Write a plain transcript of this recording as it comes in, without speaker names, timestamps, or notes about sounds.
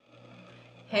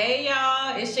Hey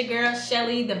y'all, it's your girl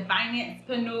Shelly, the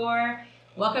Financepreneur.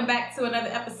 Welcome back to another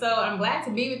episode. I'm glad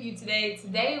to be with you today.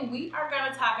 Today we are going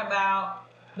to talk about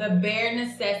the bare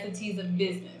necessities of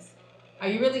business. Are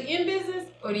you really in business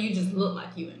or do you just look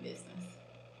like you in business?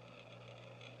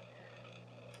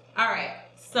 Alright,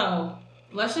 so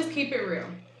let's just keep it real.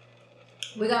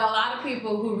 We got a lot of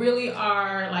people who really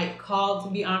are like called to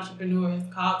be entrepreneurs,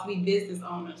 called to be business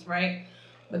owners, right?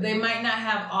 But they might not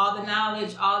have all the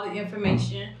knowledge, all the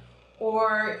information,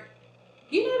 or,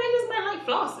 they just might like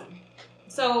flossing.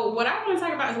 So what I want to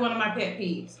talk about is one of my pet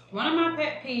peeves. One of my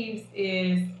pet peeves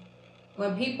is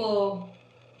when people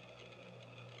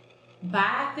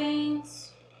buy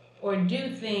things or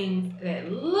do things that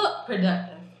look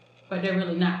productive, but they're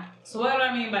really not. So what do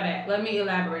I mean by that? Let me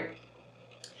elaborate.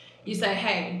 You say,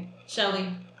 hey, Shelly,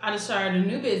 I just started a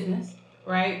new business,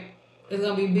 right? It's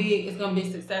going to be big. It's going to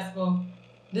be successful.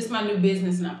 This is my new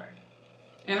business number.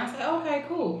 And I say, okay,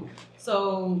 cool.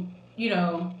 So, you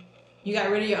got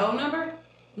rid of your old number?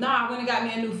 No, I went and got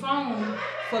me a new phone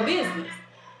for business.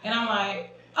 And I'm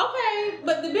like, okay,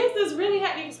 but the business really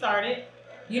hadn't even started.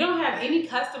 You don't have any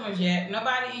customers yet.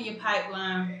 Nobody in your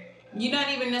pipeline. You're not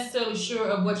even necessarily sure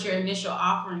of what your initial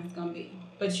offering is going to be.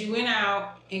 But you went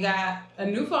out and got a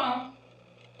new phone,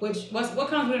 what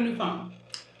comes with a new phone?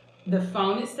 The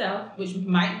phone itself, which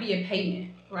might be a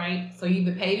payment, right? So you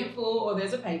either paid in full or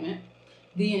there's a payment.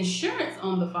 The insurance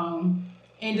on the phone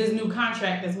and this new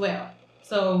contract as well.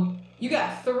 So you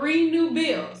got 3 new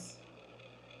bills.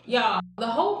 Y'all, the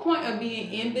whole point of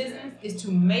being in business is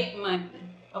to make money,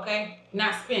 okay?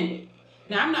 Not spend it.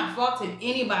 Now, I'm not faulting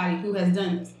anybody who has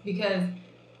done this because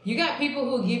you got people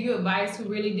who give you advice who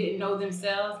really didn't know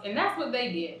themselves, and that's what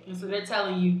they did. And so they're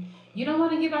telling you, you don't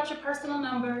want to give out your personal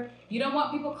number. You don't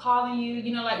want people calling you,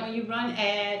 like when you run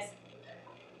ads.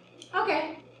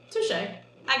 Okay, touche.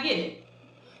 I get it.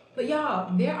 But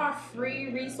y'all, there are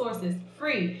free resources.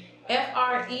 Free.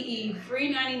 Free, free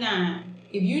 99.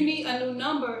 If you need a new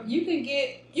number, you can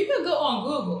go on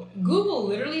Google. Google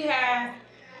literally has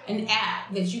an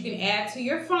app that you can add to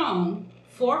your phone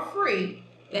for free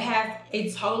that has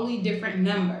a totally different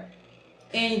number.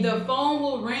 And the phone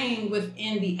will ring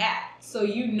within the app. So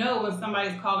you know when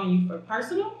somebody's calling you for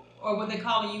personal or when they're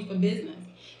calling you for business.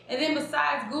 And then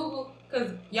besides Google,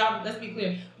 because y'all, let's be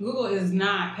clear, Google is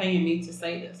not paying me to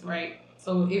say this, right?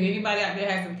 So if anybody out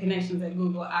there has some connections at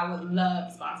Google, I would love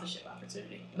a sponsorship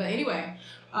opportunity. But anyway,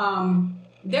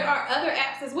 there are other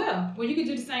apps as well where you can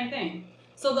do the same thing.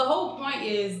 So the whole point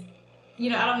is,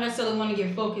 I don't necessarily want to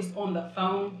get focused on the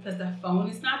phone because the phone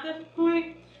is not the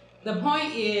point. The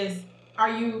point is, are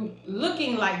you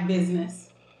looking like business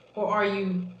or are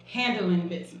you handling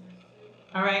business?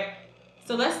 All right.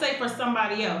 So let's say for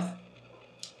somebody else,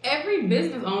 every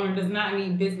business owner does not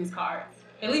need business cards,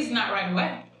 at least not right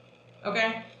away.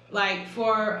 Okay. Like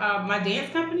for my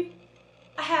dance company,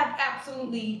 I have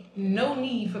absolutely no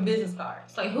need for business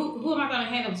cards. Like who am I going to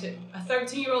hand them to? A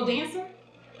 13-year-old dancer?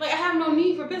 Like I have no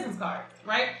need for business cards,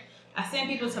 right? I send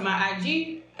people to my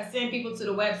IG. I send people to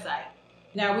the website.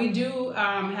 Now we do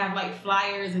have like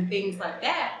flyers and things like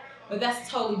that, but that's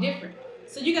totally different.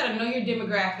 So you got to know your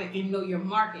demographic and know your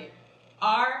market.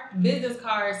 Are business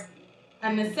cards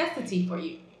a necessity for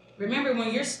you? Remember,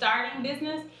 when you're starting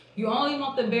business, you only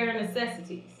want the bare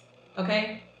necessities,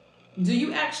 okay? Do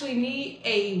you actually need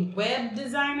a web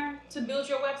designer to build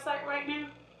your website right now?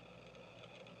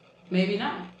 Maybe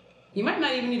not. You might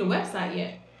not even need a website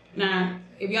yet. Now,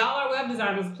 if y'all are web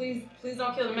designers, please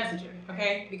don't kill the messenger,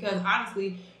 okay? Because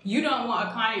honestly, you don't want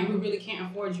a client who really can't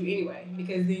afford you anyway,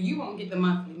 because then you won't get the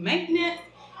monthly maintenance.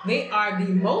 They are the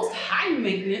most high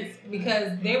maintenance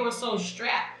because they were so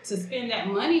strapped to spend that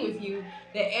money with you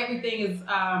that everything is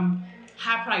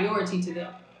high priority to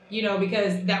them,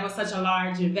 because that was such a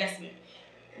large investment.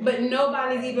 But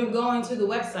nobody's even going to the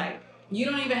website. You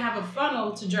don't even have a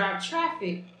funnel to drive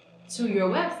traffic to your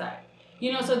website.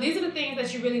 So these are the things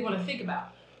that you really want to think about.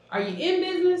 Are you in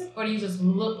business or do you just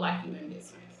look like you're in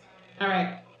business? All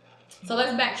right. So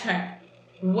let's backtrack.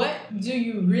 What do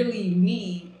you really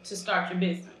need to start your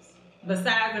business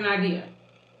besides an idea?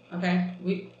 Okay.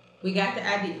 We got the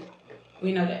idea.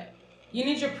 We know that. You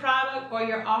need your product or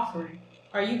your offering.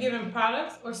 Are you giving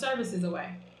products or services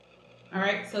away? All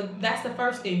right. So that's the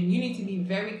first thing. You need to be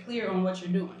very clear on what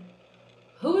you're doing.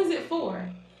 Who is it for?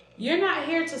 You're not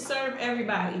here to serve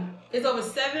everybody. There's over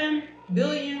 7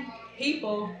 billion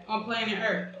people on planet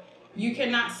Earth. You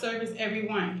cannot service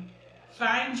everyone.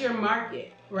 Find your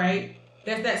market, right?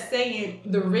 There's that saying,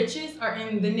 the riches are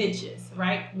in the niches,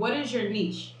 right? What is your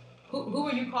niche? Who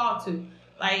are you called to?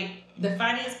 Like the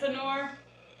Financepreneur,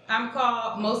 I'm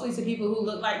called mostly to people who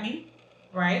look like me,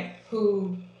 right?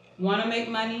 Who want to make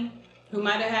money, who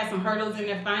might have had some hurdles in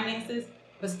their finances,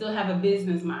 but still have a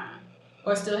business mind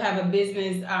or still have a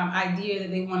business idea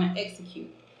that they want to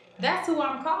execute. That's who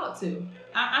I'm called to.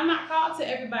 I'm not called to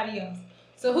everybody else.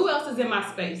 So who else is in my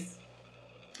space?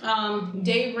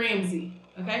 Dave Ramsey.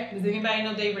 Okay, does anybody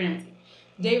know Dave Ramsey?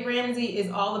 Dave Ramsey is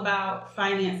all about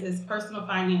finances, personal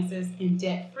finances, and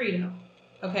debt freedom.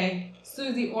 Okay,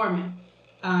 Susie Orman.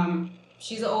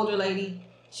 She's an older lady.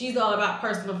 She's all about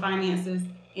personal finances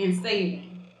and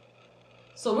saving.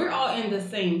 So we're all in the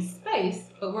same space,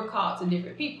 but we're called to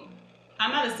different people.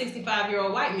 I'm not a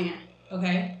 65-year-old white man,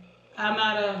 okay? I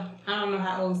don't know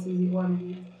how old Susie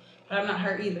Orman is, but I'm not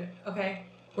her either, okay?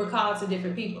 We're called to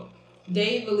different people.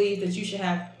 Dave believes that you should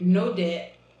have no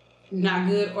debt, not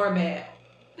good or bad.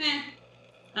 I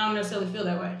don't necessarily feel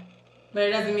that way, but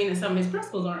it doesn't mean that some of his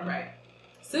principles aren't right.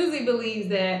 Susie believes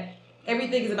that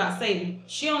everything is about saving.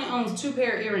 She only owns 2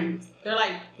 pair of earrings. They're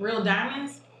like real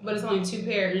diamonds, but it's only 2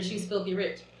 pair, and she's filthy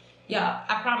rich. Y'all,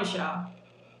 I promise y'all,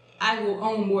 I will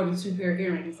own more than 2 pair of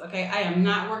earrings, okay? I am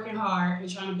not working hard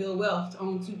and trying to build wealth to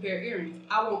own 2 pair of earrings.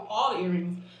 I want all the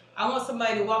earrings. I want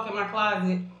somebody to walk in my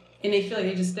closet and they feel like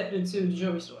they just stepped into the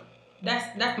jewelry store.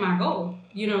 That's my goal,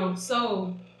 you know?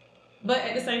 So, but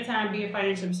at the same time, being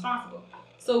financially responsible.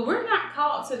 So we're not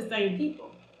called to the same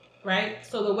people, right?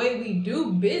 So the way we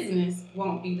do business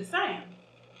won't be the same.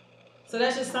 So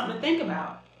that's just something to think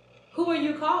about. Who are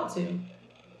you called to?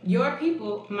 Your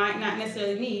people might not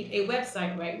necessarily need a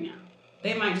website right now.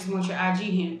 They might just want your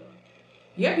IG handle.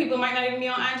 Your people might not even be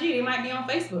on IG. They might be on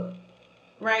Facebook,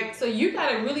 right? So you got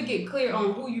to really get clear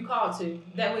on who you call to.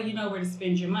 That way you know where to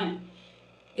spend your money.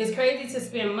 It's crazy to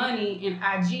spend money in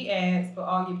IG ads for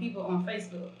all your people on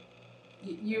Facebook.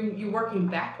 You're working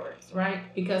backwards,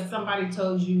 right? Because somebody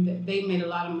told you that they made a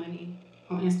lot of money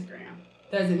on Instagram.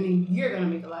 Doesn't mean you're going to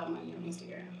make a lot of money on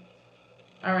Instagram.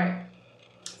 All right.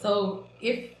 So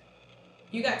if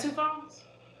you got 2 phones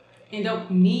and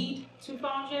don't need 2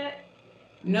 phones yet,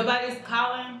 nobody's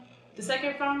calling the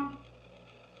second phone,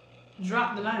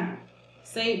 drop the line.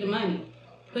 Save the money.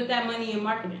 Put that money in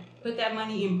marketing. Put that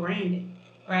money in branding,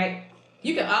 right?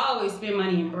 You can always spend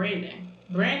money in branding.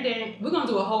 Branding, we're going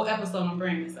to do a whole episode on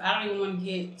branding, so I don't even want to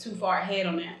get too far ahead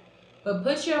on that. But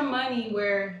put your money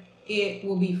where it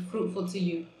will be fruitful to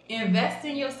you. Invest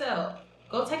in yourself.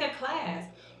 Go take a class.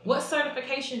 What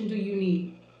certification do you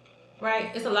need,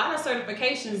 right? It's a lot of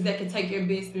certifications that can take your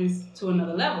business to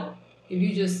another level if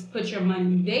you just put your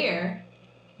money there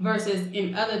versus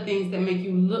in other things that make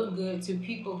you look good to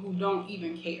people who don't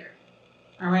even care,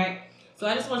 all right? So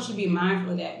I just want you to be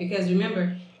mindful of that because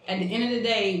remember, at the end of the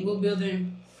day, we're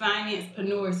building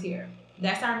financepreneurs here.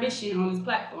 That's our mission on this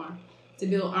platform, to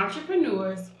build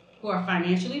entrepreneurs who are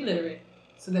financially literate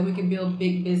so that we can build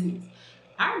big business.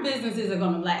 Our businesses are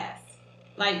going to last.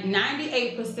 Like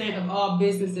 98% of all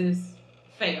businesses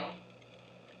fail.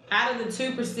 Out of the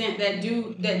 2%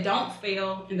 that don't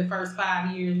fail in the first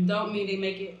 5 years, don't mean they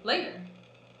make it later,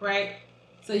 right?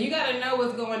 So you got to know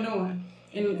what's going on.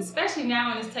 And especially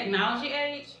now in this technology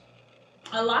age,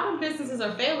 a lot of businesses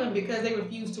are failing because they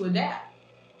refuse to adapt.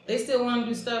 They still want to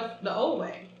do stuff the old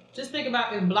way. Just think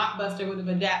about if Blockbuster would have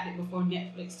adapted before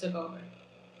Netflix took over.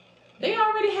 They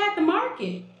already had the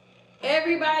market.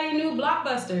 Everybody knew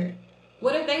Blockbuster.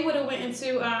 What if they would have went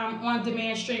into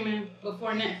on-demand streaming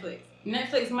before Netflix?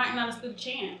 Netflix might not have stood a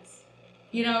chance.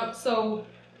 You know, so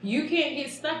you can't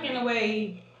get stuck in the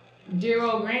way dear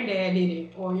old granddad did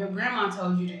it or your grandma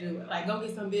told you to do it. Like, go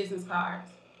get some business cards.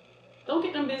 Don't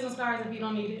get them business cards if you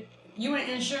don't need it. You in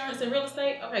insurance and real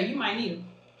estate? Okay, you might need them.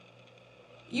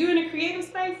 You in a creative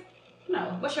space?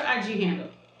 No. What's your IG handle?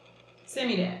 Send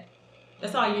me that.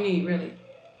 That's all you need, really.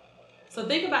 So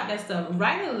think about that stuff.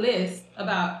 Write a list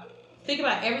think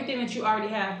about everything that you already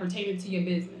have pertaining to your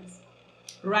business.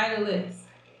 Write a list.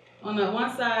 On the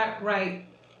one side, write,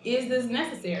 is this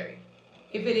necessary?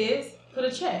 If it is, put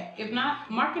a check. If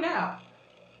not, mark it out.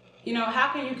 You know,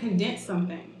 how can you condense some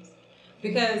things?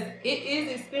 Because it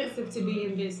is expensive to be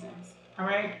in business, all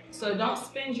right? So don't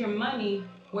spend your money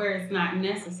where it's not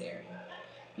necessary.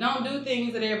 Don't do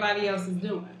things that everybody else is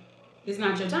doing. It's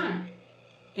not your time.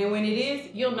 And when it is,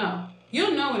 you'll know.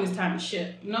 You'll know when it's time to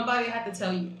shift. Nobody will have to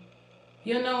tell you.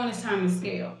 You'll know when it's time to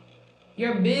scale.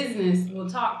 Your business will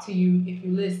talk to you if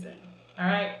you listen, all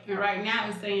right? And right now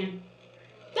it's saying,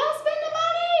 don't spend the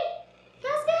money.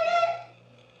 Don't spend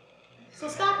it. So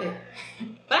stop it.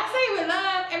 But I say it with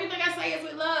love. Everything I say is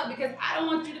with love because I don't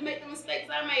want you to make the mistakes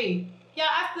I made. Y'all,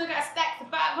 I still got stacks of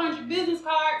 500 business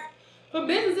cards from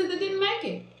businesses that didn't make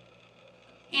it.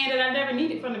 And that I never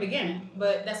needed from the beginning.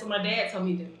 But that's what my dad told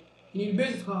me to do. You need a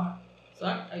business card. So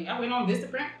I went on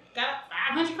Vistaprint, got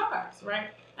 500 cards, right?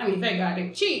 I mean, thank God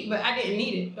they're cheap, but I didn't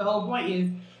need it. The whole point is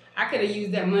I could have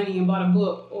used that money and bought a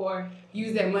book, or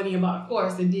used that money and bought a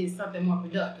course and did something more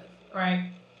productive,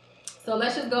 right? So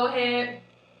let's just go ahead,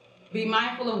 be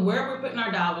mindful of where we're putting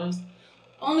our dollars.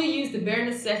 Only use the bare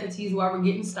necessities while we're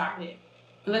getting started.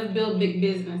 And let's build big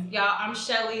business. Y'all, I'm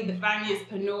Shelly, the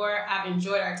financepreneur. I've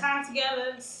enjoyed our time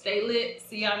together. Stay lit.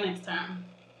 See y'all next time.